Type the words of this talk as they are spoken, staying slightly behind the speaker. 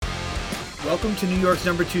Welcome to New York's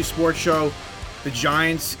number 2 sports show. The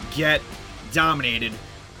Giants get dominated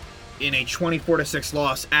in a 24-6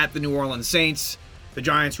 loss at the New Orleans Saints. The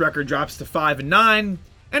Giants' record drops to 5-9,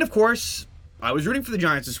 and of course, I was rooting for the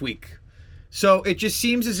Giants this week. So it just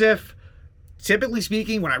seems as if, typically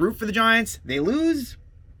speaking, when I root for the Giants, they lose,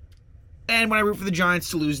 and when I root for the Giants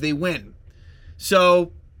to lose, they win.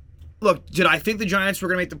 So, look, did I think the Giants were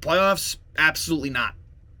going to make the playoffs? Absolutely not.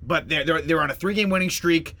 But they're on a 3-game winning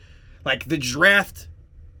streak. Like, the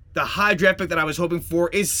high draft pick that I was hoping for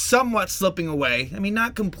is somewhat slipping away. I mean,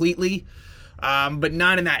 not completely, but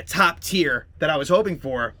not in that top tier that I was hoping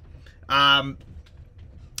for. And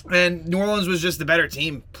New Orleans was just the better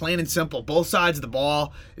team, plain and simple. Both sides of the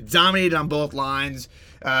ball, dominated on both lines.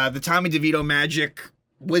 The Tommy DeVito magic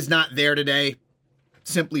was not there today,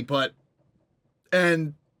 simply put.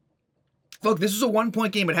 And look, this was a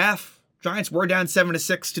 1-point game at half. Giants were down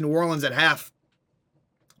 7-6 to New Orleans at half.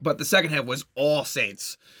 But the second half was all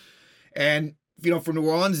Saints. And, for New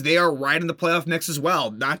Orleans, they are right in the playoff mix as well.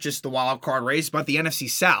 Not just the wild card race, but the NFC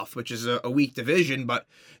South, which is a weak division. But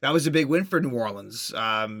that was a big win for New Orleans.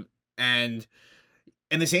 And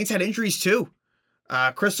the Saints had injuries too.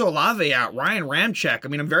 Chris Olave out, Ryan Ramczyk. I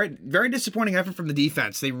mean, a very, very disappointing effort from the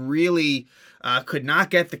defense. They really could not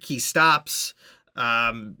get the key stops.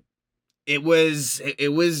 It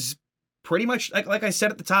was pretty much, like I said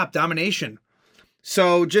at the top, domination.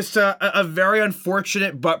 So just a very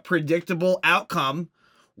unfortunate but predictable outcome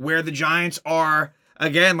where the Giants are,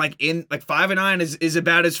 again, like 5-9 is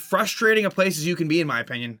about as frustrating a place as you can be, in my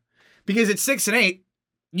opinion. Because at 6-8,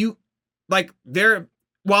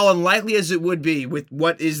 while unlikely as it would be with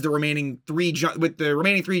what is the remaining three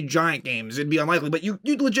Giant games, it'd be unlikely. But you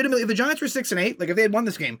legitimately, if the Giants were 6-8, like if they had won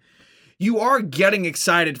this game, you are getting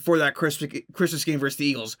excited for that Christmas game versus the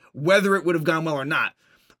Eagles, whether it would have gone well or not.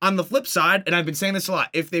 On the flip side, and I've been saying this a lot,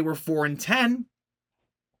 if they were 4-10,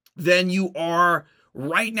 then you are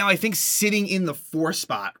right now, I think, sitting in the 4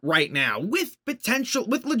 spot right now with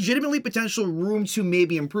legitimately potential room to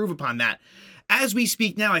maybe improve upon that. As we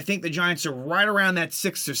speak now, I think the Giants are right around that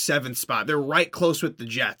 6th or 7th spot. They're right close with the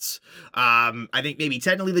Jets. I think maybe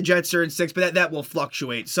technically the Jets are in 6th, but that will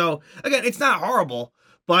fluctuate. So again, it's not horrible,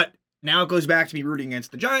 but now it goes back to me rooting against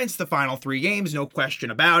the Giants, the final 3 games, no question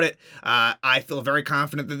about it. I feel very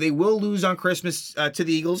confident that they will lose on Christmas to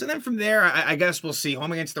the Eagles. And then from there, I guess we'll see.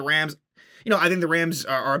 Home against the Rams. I think the Rams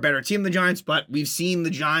are a better team than the Giants, but we've seen the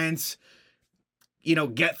Giants,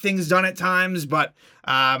 get things done at times. But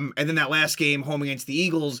and then that last game, home against the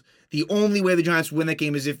Eagles, the only way the Giants win that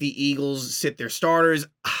game is if the Eagles sit their starters.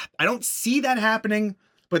 I don't see that happening,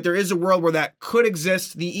 but there is a world where that could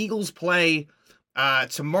exist. The Eagles play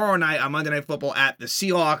tomorrow night on Monday Night Football at the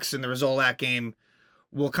Seahawks, and the result of that game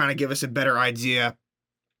will kind of give us a better idea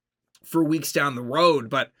for weeks down the road.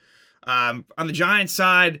 But on the Giants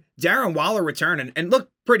side, Darren Waller returned and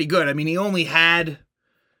looked pretty good. I mean, he only had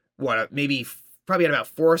probably had about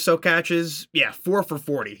 4 or so catches. Yeah, 4 for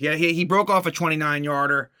 40. Yeah, he broke off a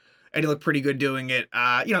 29-yarder, and he looked pretty good doing it.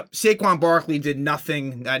 Saquon Barkley did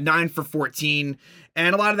nothing, 9 for 14.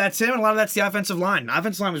 And a lot of that's him, and a lot of that's the offensive line. The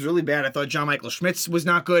offensive line was really bad. I thought John Michael Schmitz was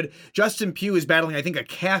not good. Justin Pugh is battling, I think, a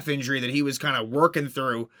calf injury that he was kind of working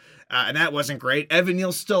through, and that wasn't great. Evan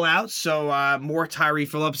Neal's still out, so more Tyree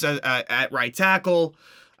Phillips at right tackle.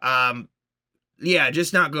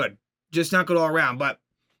 Just not good. Just not good all around. But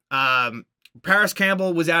Paris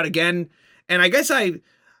Campbell was out again, and I guess I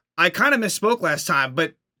kind of misspoke last time,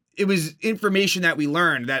 but it was information that we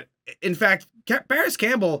learned that, in fact, Paris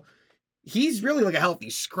Campbell, he's really like a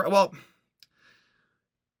healthy scratch. Well,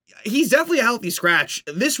 he's definitely a healthy scratch.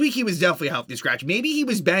 This week he was definitely a healthy scratch. Maybe he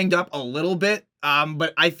was banged up a little bit,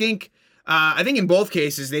 but I think in both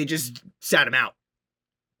cases they just sat him out.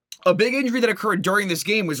 A big injury that occurred during this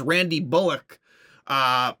game was Randy Bullock.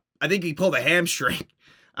 I think he pulled a hamstring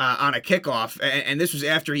on a kickoff, and this was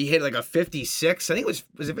after he hit like a 56. I think it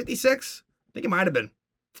was it 56? I think it might have been.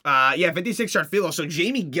 56-yard field goal. So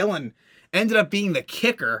Jamie Gillen ended up being the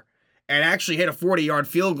kicker and actually hit a 40-yard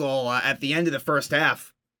field goal at the end of the first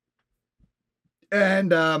half. And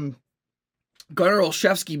Gunnar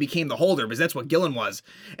Olszewski became the holder, because that's what Gillen was.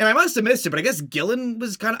 And I must have missed it, but I guess Gillen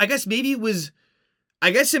was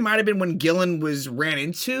I guess it might have been when Gillen was ran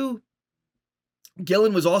into.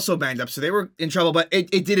 Gillen was also banged up, so they were in trouble, but it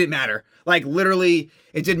didn't matter. Like, literally,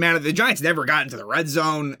 it didn't matter. The Giants never got into the red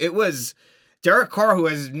zone. It was Derek Carr, who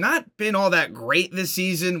has not been all that great this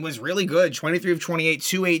season, was really good. 23 of 28,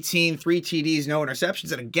 218, 3 TDs, no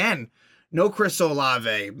interceptions. And again, no Chris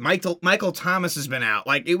Olave. Michael Thomas has been out.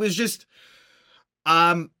 Like, it was just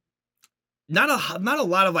not a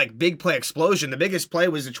lot of like big play explosion. The biggest play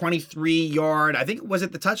was a 23-yard, I think, was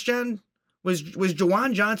it the touchdown? Was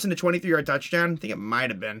Juwan Johnson a 23-yard touchdown? I think it might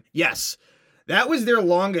have been. Yes. That was their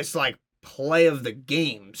longest, play of the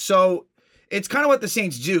game. So it's kind of what the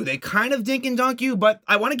Saints do. They kind of dink and dunk you, but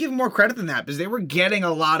I want to give them more credit than that because they were getting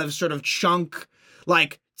a lot of sort of chunk,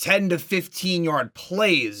 10 to 15-yard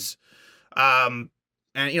plays. And,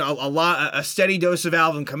 a steady dose of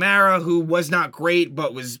Alvin Kamara, who was not great,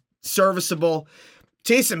 but was serviceable.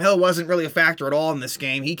 Taysom Hill wasn't really a factor at all in this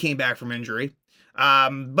game. He came back from injury.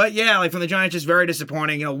 But yeah, from the Giants, just very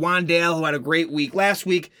disappointing. Wan'Dale, who had a great week last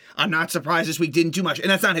week, I'm not surprised this week didn't do much. And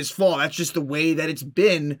that's not his fault. That's just the way that it's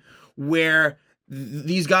been, where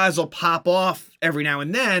these guys will pop off every now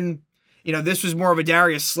and then. This was more of a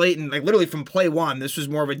Darius Slayton, literally from play one, this was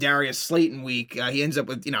more of a Darius Slayton week. He ends up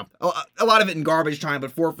with, a lot of it in garbage time,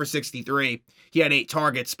 but 4 for 63. He had 8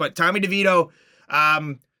 targets. But Tommy DeVito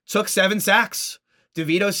took 7 sacks.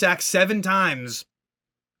 DeVito sacked 7 times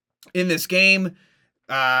in this game.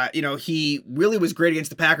 He really was great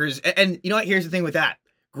against the Packers. And you know what? Here's the thing with that.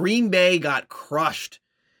 Green Bay got crushed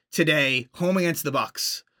today home against the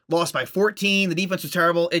Bucs. Lost by 14. The defense was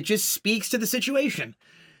terrible. It just speaks to the situation.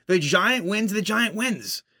 The Giant wins.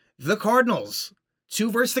 The Cardinals,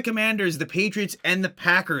 2 versus the Commanders, the Patriots, and the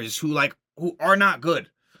Packers, who are not good.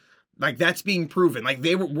 That's being proven.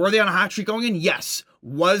 Were they on a hot streak going in? Yes.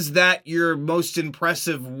 Was that your most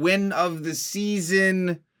impressive win of the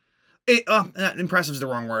season? Impressive is the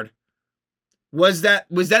wrong word. Was that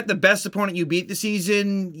the best opponent you beat the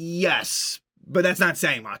season? Yes, but that's not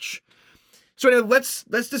saying much. So anyway, let's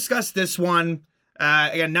discuss this one.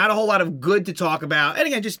 Again, not a whole lot of good to talk about. And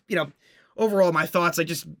again, just, overall my thoughts,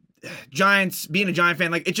 Giants, being a Giant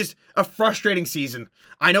fan, it's just a frustrating season.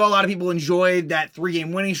 I know a lot of people enjoyed that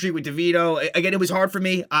 3-game winning streak with DeVito. Again, it was hard for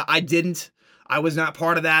me. I didn't. I was not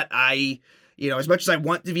part of that. As much as I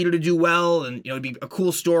want DeVito to do well and, it'd be a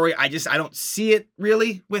cool story, I don't see it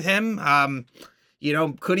really with him.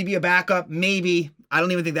 Could he be a backup? Maybe. I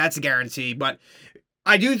don't even think that's a guarantee, but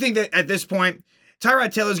I do think that at this point,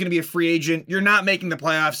 Tyrod Taylor is going to be a free agent. You're not making the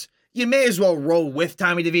playoffs. You may as well roll with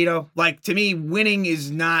Tommy DeVito. To me, winning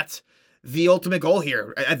is not the ultimate goal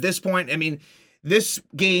here. At this point, this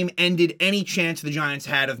game ended any chance the Giants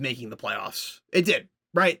had of making the playoffs. It did,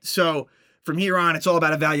 right? So from here on, it's all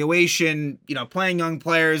about evaluation, playing young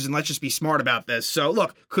players, and let's just be smart about this. So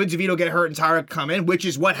look, could DeVito get hurt and Tyrod come in, which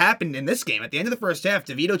is what happened in this game. At the end of the first half,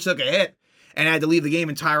 DeVito took a hit and had to leave the game,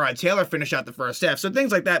 and Tyrod Taylor finished out the first half. So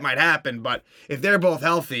things like that might happen, but if they're both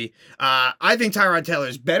healthy, I think Tyrod Taylor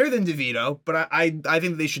is better than DeVito, but I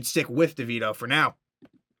think they should stick with DeVito for now,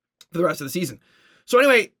 for the rest of the season. So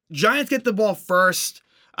anyway, Giants get the ball first.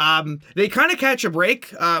 They kind of catch a break,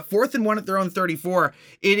 4th and 1 at their own 34.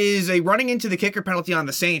 It is a running into the kicker penalty on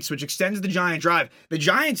the Saints, which extends the Giant drive. The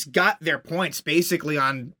Giants got their points basically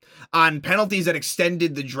on penalties that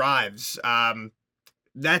extended the drives.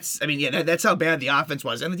 That's how bad the offense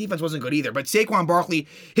was, and the defense wasn't good either. But Saquon Barkley,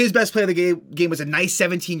 his best play of the game was a nice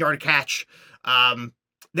 17-yard catch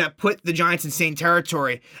that put the Giants in sane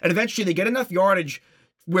territory. And eventually they get enough yardage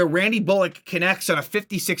where Randy Bullock connects on a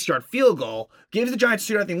 56-yard field goal, gives the Giants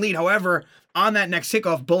a 2-0 lead. However, on that next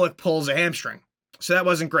kickoff, Bullock pulls a hamstring. So that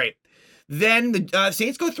wasn't great. Then the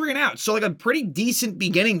Saints go 3 and out. So a pretty decent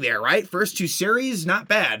beginning there, right? First 2 series, not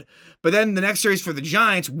bad. But then the next series for the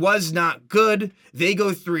Giants was not good. They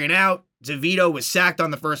go 3 and out. DeVito was sacked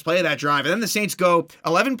on the first play of that drive. And then the Saints go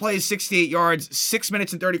 11 plays, 68 yards, 6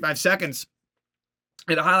 minutes and 35 seconds.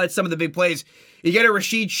 And to highlight some of the big plays, you get a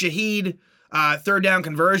Rashid Shaheed 3rd down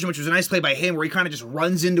conversion, which was a nice play by him where he kind of just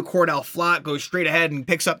runs into Cordell Flott, goes straight ahead and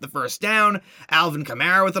picks up the first down. Alvin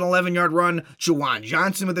Kamara with an 11-yard run. Juwan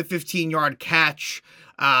Johnson with a 15-yard catch.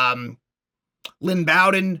 Lynn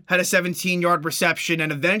Bowden had a 17-yard reception,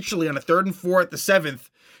 and eventually on a 3rd and 4 at the 7th,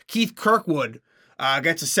 Keith Kirkwood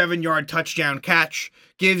gets a 7-yard touchdown catch,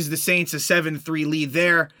 gives the Saints a 7-3 lead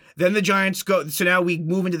there. Then the Giants go, so now we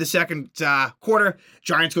move into the second quarter.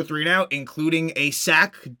 Giants go 3 and out, including a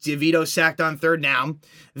sack. DeVito sacked on 3rd down.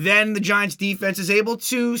 Then the Giants defense is able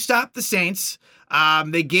to stop the Saints.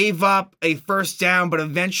 They gave up a 1st down, but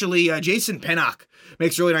eventually Jason Pinnock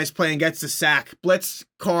makes a really nice play and gets the sack. Blitz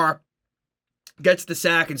Carr gets the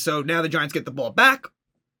sack, and so now the Giants get the ball back.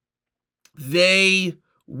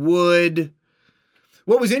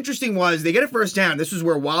 What was interesting was they get a 1st down. This was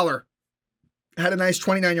where Waller had a nice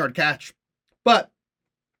 29-yard catch. But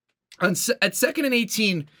at 2nd and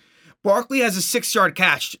 18, Barkley has a 6-yard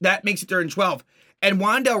catch. That makes it 3rd and 12. And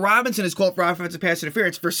Wan'Dale Robinson is called for offensive pass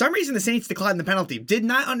interference. For some reason, the Saints declined the penalty. Did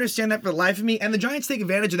not understand that for the life of me. And the Giants take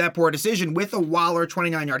advantage of that poor decision with a Waller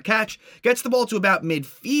 29-yard catch. Gets the ball to about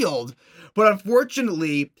midfield. But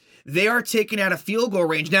unfortunately, they are taken out of field goal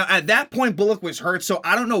range. Now, at that point, Bullock was hurt, so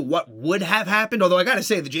I don't know what would have happened, although I got to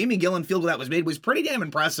say, the Jamie Gillen field goal that was made was pretty damn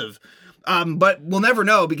impressive. But we'll never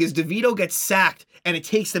know because DeVito gets sacked, and it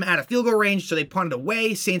takes them out of field goal range, so they punt it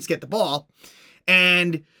away. Saints get the ball.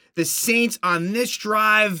 And the Saints on this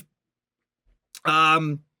drive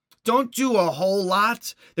don't do a whole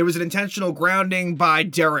lot. There was an intentional grounding by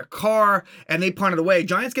Derek Carr, and they punted away.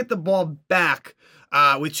 Giants get the ball back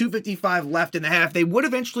with 2:55 left in the half. They would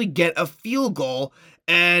eventually get a field goal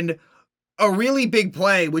and a really big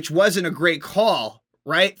play, which wasn't a great call,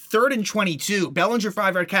 right? 3rd and 22. Bellinger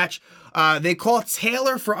 5-yard catch. They call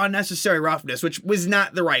Taylor for unnecessary roughness, which was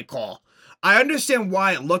not the right call. I understand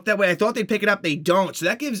why it looked that way. I thought they'd pick it up. They don't. So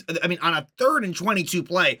that gives, on a 3rd and 22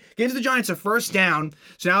 play, gives the Giants a first down.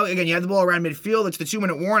 So now, again, you have the ball around midfield. It's the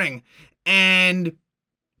 2-minute warning. And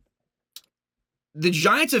the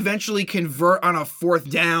Giants eventually convert on a 4th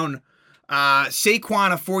down.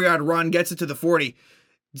 Saquon, a 4-yard run, gets it to the 40.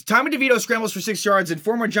 Tommy DeVito scrambles for 6 yards, and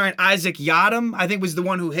former Giant Isaac Yiadom, I think, was the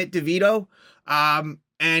one who hit DeVito. And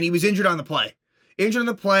he was injured on the play. Injured on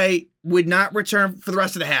the play, would not return for the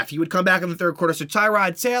rest of the half. He would come back in the 3rd quarter. So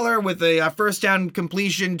Tyrod Taylor with a first down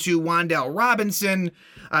completion to Wan'Dale Robinson.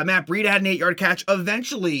 Matt Breida had an 8-yard catch.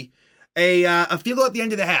 Eventually, a field goal at the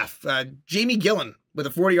end of the half. Jamie Gillen with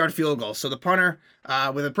a 40-yard field goal. So the punter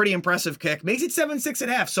with a pretty impressive kick makes it 7-6 at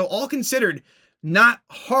half. So all considered, not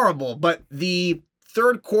horrible, but the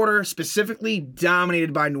 3rd quarter specifically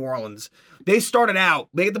dominated by New Orleans. They started out,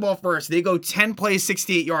 they get the ball first. They go 10 plays,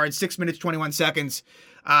 68 yards, 6 minutes, 21 seconds.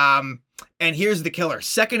 And here's the killer.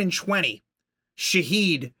 2nd and 20.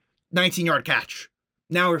 Shaheed, 19-yard catch.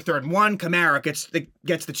 Now we're 3rd and 1. Kamara gets the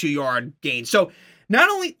 2-yard gain. So not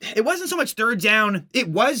only, it wasn't so much 3rd down, it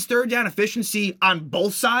was 3rd down efficiency on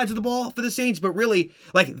both sides of the ball for the Saints, but really,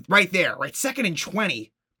 like, right there, right? 2nd and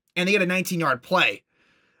 20, and they get a 19-yard play.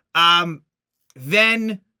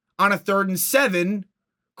 Then on a 3rd and 7,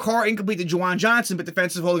 Carr incomplete to Juwan Johnson, but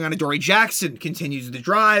defensive holding on to Dory Jackson continues the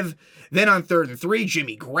drive. Then on 3rd and 3,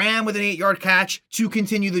 Jimmy Graham with an 8-yard catch to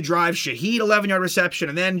continue the drive. Shaheed, 11-yard reception,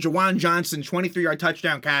 and then Juwan Johnson, 23-yard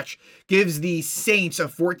touchdown catch, gives the Saints a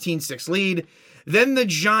 14-6 lead. Then the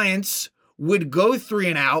Giants would go 3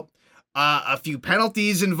 and out. A few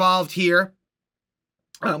penalties involved here,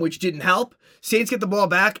 which didn't help. Saints get the ball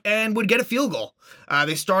back and would get a field goal.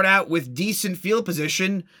 They start out with decent field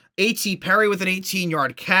position. A.T. Perry with an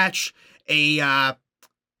 18-yard catch.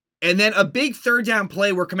 And then a big 3rd down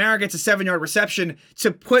play where Kamara gets a 7-yard reception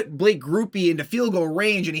to put Blake Grupe into field goal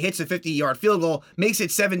range, and he hits a 50-yard field goal, makes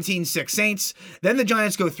it 17-6 Saints. Then the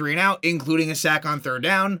Giants go 3 and out, including a sack on 3rd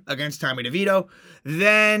down against Tommy DeVito.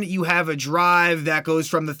 Then you have a drive that goes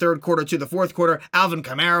from the 3rd quarter to the 4th quarter. Alvin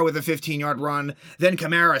Kamara with a 15-yard run. Then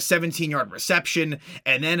Kamara, a 17-yard reception.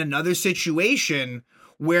 And then another situation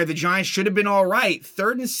where the Giants should have been all right.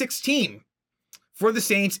 3rd and 16 for the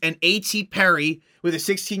Saints, and A.T. Perry with a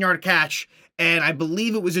 16-yard catch. And I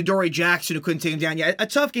believe it was Adoree Jackson who couldn't take him down. Yeah, a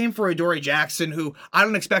tough game for Adoree Jackson, who I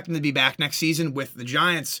don't expect him to be back next season with the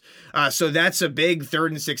Giants. So that's a big 3rd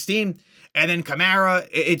and 16. And then Kamara,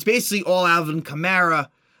 it's basically all Alvin Kamara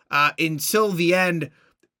until the end.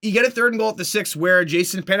 You get a 3rd and goal at the 6 where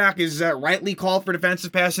Jason Pinnock is rightly called for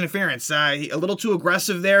defensive pass interference. A little too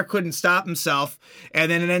aggressive there, couldn't stop himself. And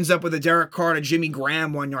then it ends up with a Derek Carr to Jimmy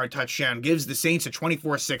Graham 1-yard touchdown. Gives the Saints a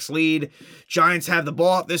 24-6 lead. Giants have the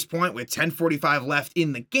ball at this point with 10:45 left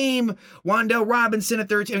in the game. Wan'Dale Robinson at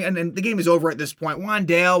 13, and the game is over at this point.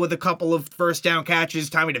 Wan'Dale with a couple of first down catches.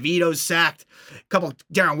 Tommy DeVito's sacked. A couple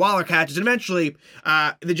Darren Waller catches. And eventually,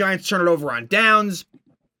 the Giants turn it over on downs.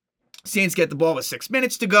 Saints get the ball with 6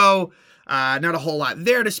 minutes to go. Not a whole lot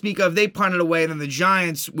there to speak of. They punt it away, and then the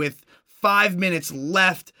Giants, with 5 minutes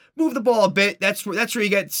left, move the ball a bit. That's where you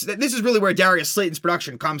get. This is really where Darius Slayton's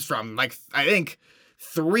production comes from. Like, I think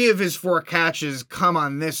 3 of his 4 catches come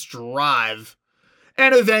on this drive,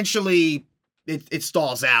 and eventually it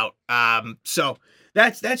stalls out. So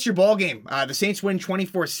that's your ball game. The Saints win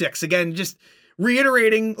 24-6. Again, just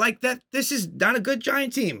reiterating like that. This is not a good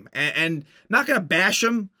Giant team, and not gonna bash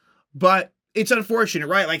them. But it's unfortunate,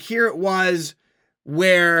 right? Like, here it was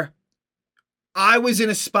where I was in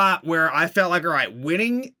a spot where I felt like, all right,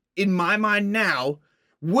 winning in my mind now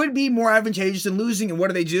would be more advantageous than losing. And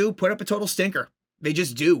what do? Put up a total stinker. They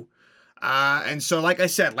just do. And so, like I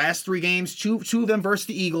said, last 3 games, two of them versus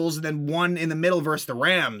the Eagles, and then 1 in the middle versus the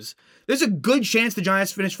Rams. There's a good chance the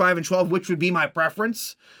Giants finish 5-12, which would be my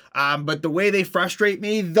preference. But the way they frustrate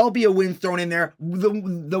me, there'll be a win thrown in there.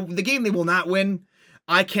 The game they will not win,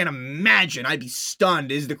 I can't imagine, I'd be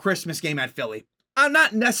stunned, is the Christmas game at Philly. I'm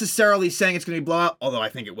not necessarily saying it's going to be blowout, although I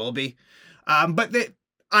think it will be. But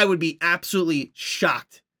I would be absolutely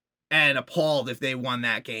shocked and appalled if they won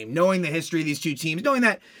that game. Knowing the history of these two teams, knowing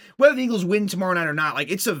that whether the Eagles win tomorrow night or not, like,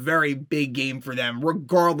 it's a very big game for them,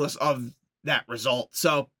 regardless of that result.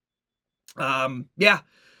 So, yeah,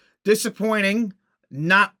 disappointing.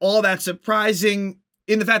 Not all that surprising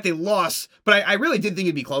in the fact they lost, but I really did think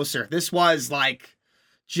it'd be closer. This was, like,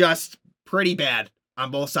 just pretty bad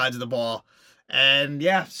on both sides of the ball. And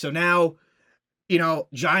yeah, so now, you know,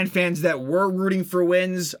 Giant fans that were rooting for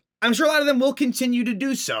wins, I'm sure a lot of them will continue to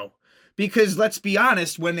do so. Because let's be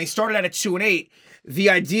honest, when they started out at 2-8, the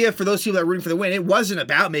idea for those people that were rooting for the win, it wasn't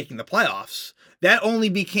about making the playoffs. That only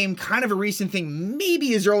became kind of a recent thing,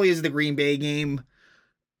 maybe as early as the Green Bay game.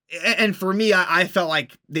 And for me, I felt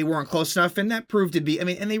like they weren't close enough, and that proved to be, I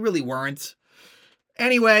mean, and they really weren't.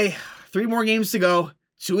 Anyway, 3 more games to go.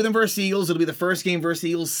 2 of them versus the Eagles. It'll be the first game versus the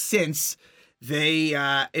Eagles since they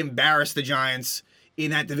embarrassed the Giants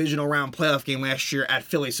in that divisional round playoff game last year at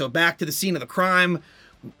Philly. So back to the scene of the crime.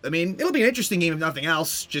 I mean, it'll be an interesting game if nothing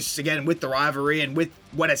else, just again with the rivalry and with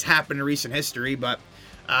what has happened in recent history, but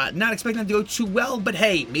not expecting that to go too well. But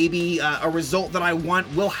hey, maybe a result that I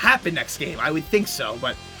want will happen next game. I would think so.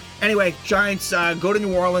 But anyway, Giants go to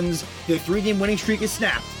New Orleans. Their 3-game winning streak is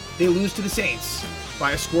snapped. They lose to the Saints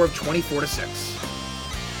by a score of 24-6.